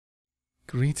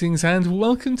Greetings and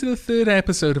welcome to the third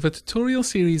episode of a tutorial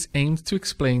series aimed to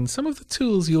explain some of the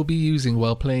tools you'll be using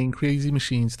while playing Crazy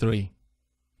Machines 3.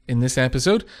 In this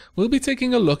episode, we'll be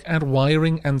taking a look at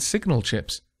wiring and signal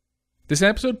chips. This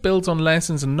episode builds on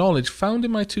lessons and knowledge found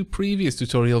in my two previous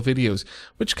tutorial videos,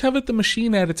 which covered the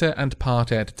machine editor and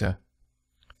part editor.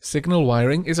 Signal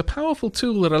wiring is a powerful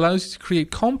tool that allows you to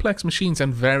create complex machines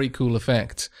and very cool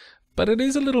effects, but it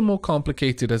is a little more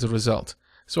complicated as a result.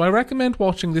 So I recommend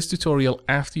watching this tutorial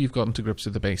after you've gotten to grips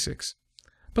with the basics.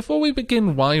 Before we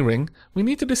begin wiring, we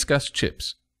need to discuss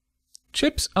chips.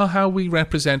 Chips are how we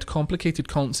represent complicated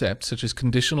concepts such as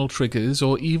conditional triggers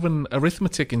or even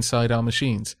arithmetic inside our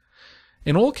machines.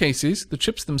 In all cases, the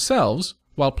chips themselves,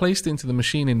 while placed into the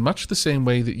machine in much the same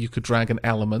way that you could drag an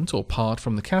element or part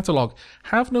from the catalogue,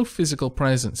 have no physical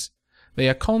presence. They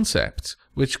are concepts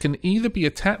which can either be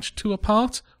attached to a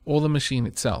part or the machine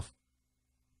itself.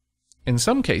 In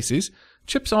some cases,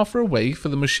 chips offer a way for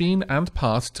the machine and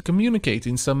part to communicate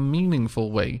in some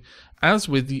meaningful way, as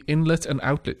with the inlet and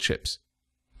outlet chips.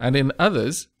 And in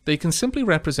others, they can simply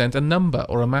represent a number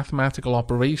or a mathematical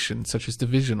operation such as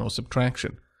division or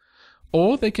subtraction.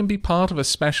 Or they can be part of a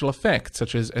special effect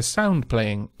such as a sound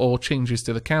playing or changes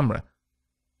to the camera.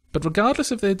 But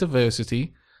regardless of their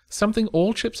diversity, something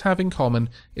all chips have in common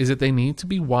is that they need to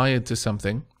be wired to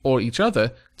something or each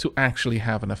other to actually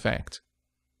have an effect.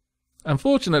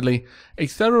 Unfortunately, a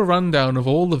thorough rundown of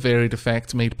all the varied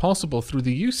effects made possible through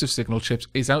the use of signal chips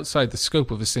is outside the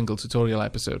scope of a single tutorial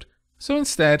episode. So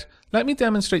instead, let me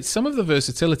demonstrate some of the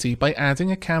versatility by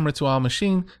adding a camera to our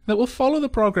machine that will follow the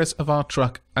progress of our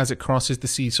truck as it crosses the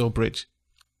seesaw bridge.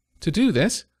 To do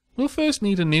this, we'll first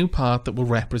need a new part that will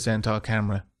represent our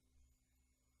camera.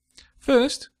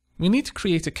 First, we need to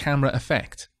create a camera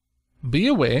effect. Be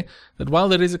aware that while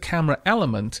there is a camera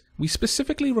element, we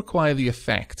specifically require the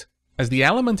effect, as the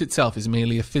element itself is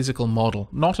merely a physical model,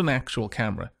 not an actual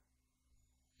camera.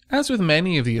 As with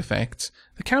many of the effects,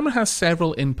 the camera has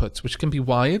several inputs which can be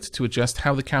wired to adjust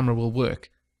how the camera will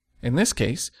work. In this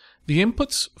case, the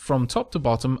inputs from top to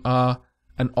bottom are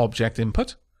an object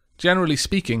input. Generally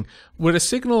speaking, where a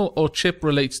signal or chip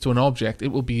relates to an object, it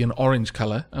will be an orange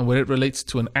color, and where it relates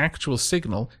to an actual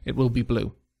signal, it will be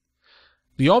blue.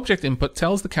 The object input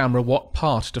tells the camera what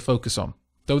part to focus on,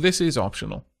 though this is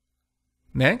optional.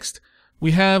 Next,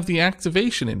 we have the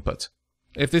activation input.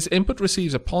 If this input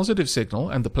receives a positive signal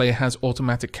and the player has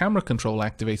automatic camera control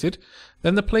activated,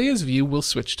 then the player's view will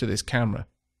switch to this camera.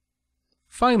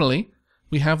 Finally,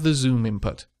 we have the zoom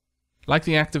input. Like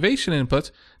the activation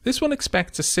input, this one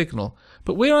expects a signal,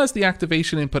 but whereas the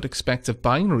activation input expects a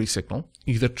binary signal,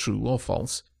 either true or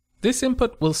false, this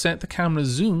input will set the camera's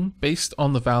zoom based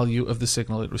on the value of the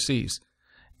signal it receives.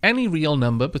 Any real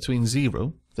number between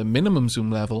 0, the minimum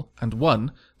zoom level, and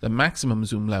 1, the maximum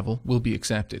zoom level, will be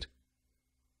accepted.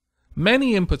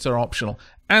 Many inputs are optional,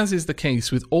 as is the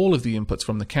case with all of the inputs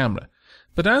from the camera,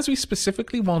 but as we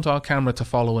specifically want our camera to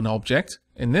follow an object,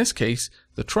 in this case,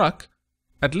 the truck,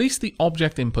 at least the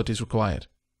object input is required.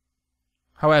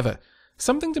 However,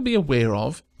 something to be aware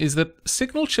of is that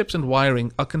signal chips and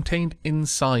wiring are contained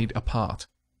inside a part.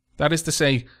 That is to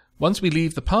say, once we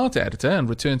leave the part editor and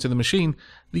return to the machine,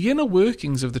 the inner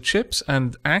workings of the chips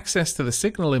and access to the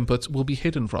signal inputs will be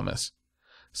hidden from us.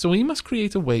 So we must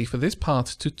create a way for this part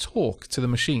to talk to the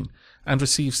machine and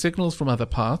receive signals from other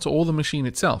parts or the machine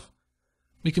itself.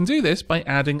 We can do this by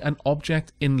adding an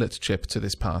object inlet chip to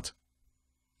this part.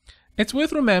 It's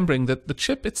worth remembering that the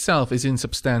chip itself is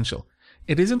insubstantial.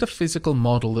 It isn't a physical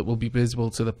model that will be visible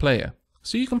to the player,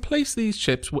 so you can place these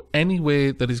chips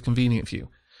anywhere that is convenient for you.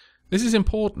 This is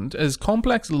important as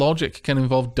complex logic can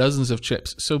involve dozens of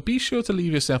chips, so be sure to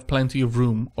leave yourself plenty of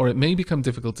room or it may become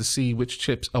difficult to see which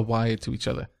chips are wired to each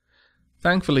other.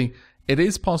 Thankfully, it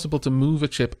is possible to move a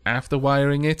chip after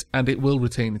wiring it and it will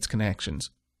retain its connections.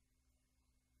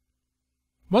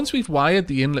 Once we've wired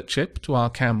the inlet chip to our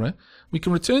camera, we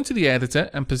can return to the editor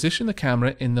and position the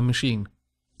camera in the machine.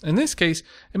 In this case,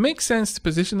 it makes sense to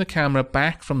position the camera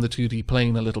back from the 2D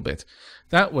plane a little bit.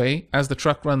 That way, as the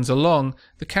truck runs along,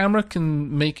 the camera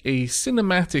can make a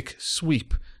cinematic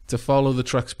sweep to follow the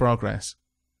truck's progress.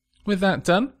 With that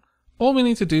done, all we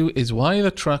need to do is wire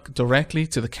the truck directly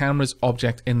to the camera's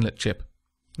object inlet chip.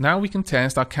 Now we can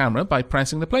test our camera by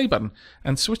pressing the play button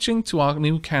and switching to our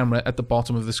new camera at the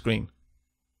bottom of the screen.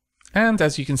 And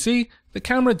as you can see, the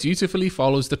camera dutifully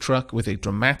follows the truck with a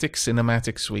dramatic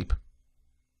cinematic sweep.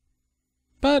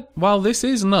 But while this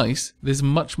is nice, there's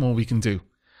much more we can do.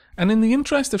 And in the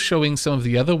interest of showing some of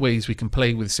the other ways we can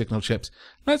play with signal chips,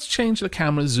 let's change the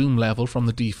camera zoom level from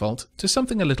the default to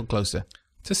something a little closer.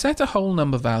 To set a whole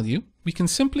number value, we can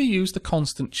simply use the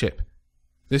constant chip.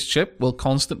 This chip will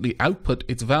constantly output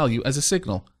its value as a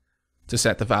signal. To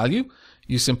set the value,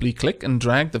 you simply click and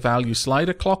drag the value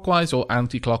slider clockwise or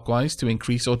anti-clockwise to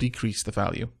increase or decrease the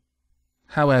value.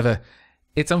 However,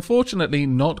 it's unfortunately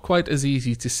not quite as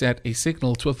easy to set a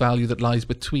signal to a value that lies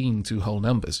between two whole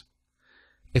numbers.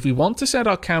 If we want to set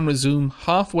our camera zoom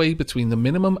halfway between the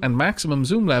minimum and maximum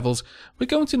zoom levels, we're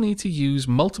going to need to use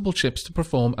multiple chips to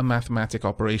perform a mathematic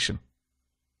operation.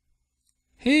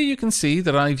 Here you can see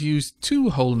that I've used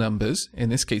two whole numbers, in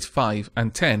this case 5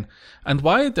 and 10, and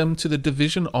wired them to the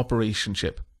division operation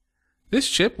chip. This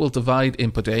chip will divide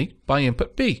input A by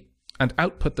input B and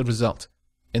output the result,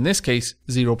 in this case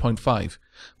 0.5,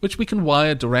 which we can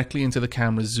wire directly into the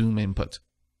camera's zoom input.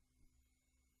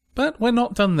 But we're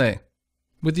not done there.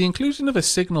 With the inclusion of a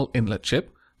signal inlet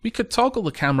chip, we could toggle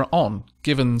the camera on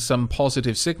given some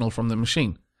positive signal from the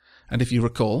machine. And if you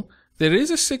recall, there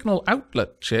is a signal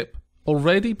outlet chip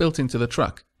already built into the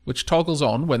truck, which toggles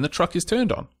on when the truck is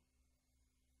turned on.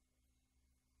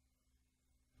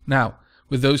 Now,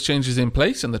 with those changes in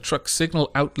place and the truck's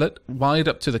signal outlet wired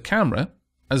up to the camera,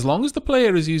 as long as the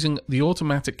player is using the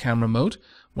automatic camera mode,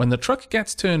 when the truck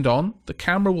gets turned on, the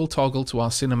camera will toggle to our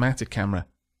cinematic camera.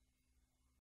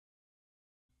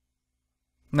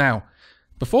 Now,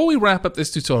 before we wrap up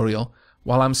this tutorial,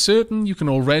 while I'm certain you can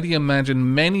already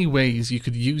imagine many ways you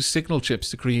could use signal chips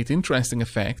to create interesting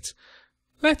effects,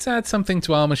 let's add something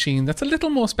to our machine that's a little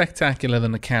more spectacular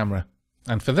than a camera.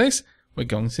 And for this, we're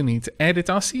going to need to edit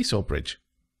our seesaw bridge.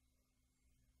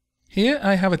 Here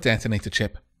I have a detonator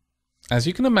chip. As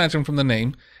you can imagine from the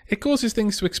name, it causes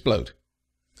things to explode.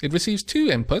 It receives two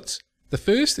inputs. The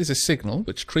first is a signal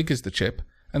which triggers the chip,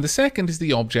 and the second is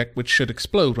the object which should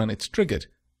explode when it's triggered.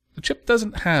 The chip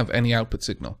doesn't have any output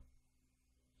signal.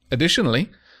 Additionally,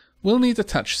 we'll need a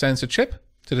touch sensor chip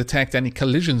to detect any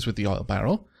collisions with the oil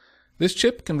barrel. This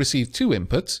chip can receive two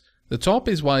inputs. The top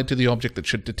is wired to the object that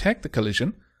should detect the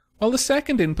collision, while the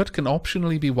second input can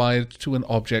optionally be wired to an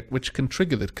object which can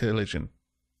trigger the collision.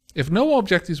 If no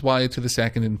object is wired to the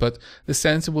second input, the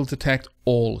sensor will detect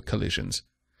all collisions.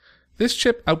 This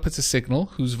chip outputs a signal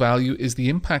whose value is the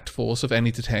impact force of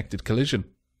any detected collision.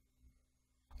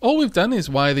 All we've done is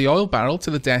wire the oil barrel to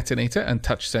the detonator and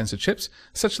touch sensor chips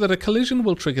such that a collision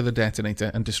will trigger the detonator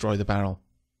and destroy the barrel.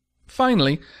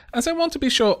 Finally, as I want to be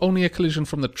sure only a collision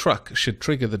from the truck should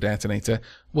trigger the detonator,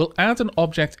 we'll add an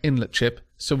object inlet chip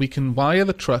so we can wire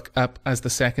the truck up as the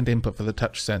second input for the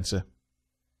touch sensor.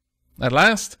 At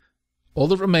last, all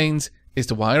that remains is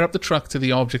to wire up the truck to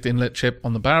the object inlet chip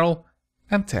on the barrel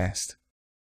and test.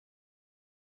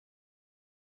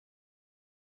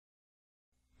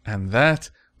 And that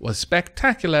was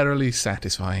spectacularly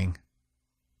satisfying.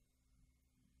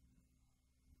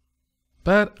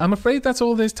 But I'm afraid that's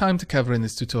all there's time to cover in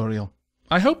this tutorial.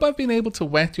 I hope I've been able to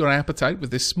whet your appetite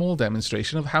with this small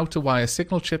demonstration of how to wire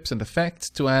signal chips and effects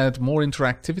to add more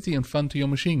interactivity and fun to your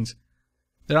machines.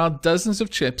 There are dozens of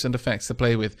chips and effects to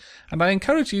play with, and I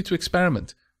encourage you to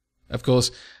experiment. Of course,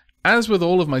 as with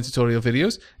all of my tutorial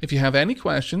videos, if you have any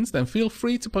questions, then feel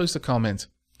free to post a comment,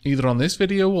 either on this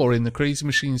video or in the Crazy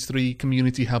Machines 3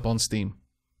 Community Hub on Steam.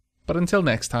 But until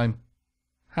next time,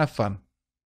 have fun.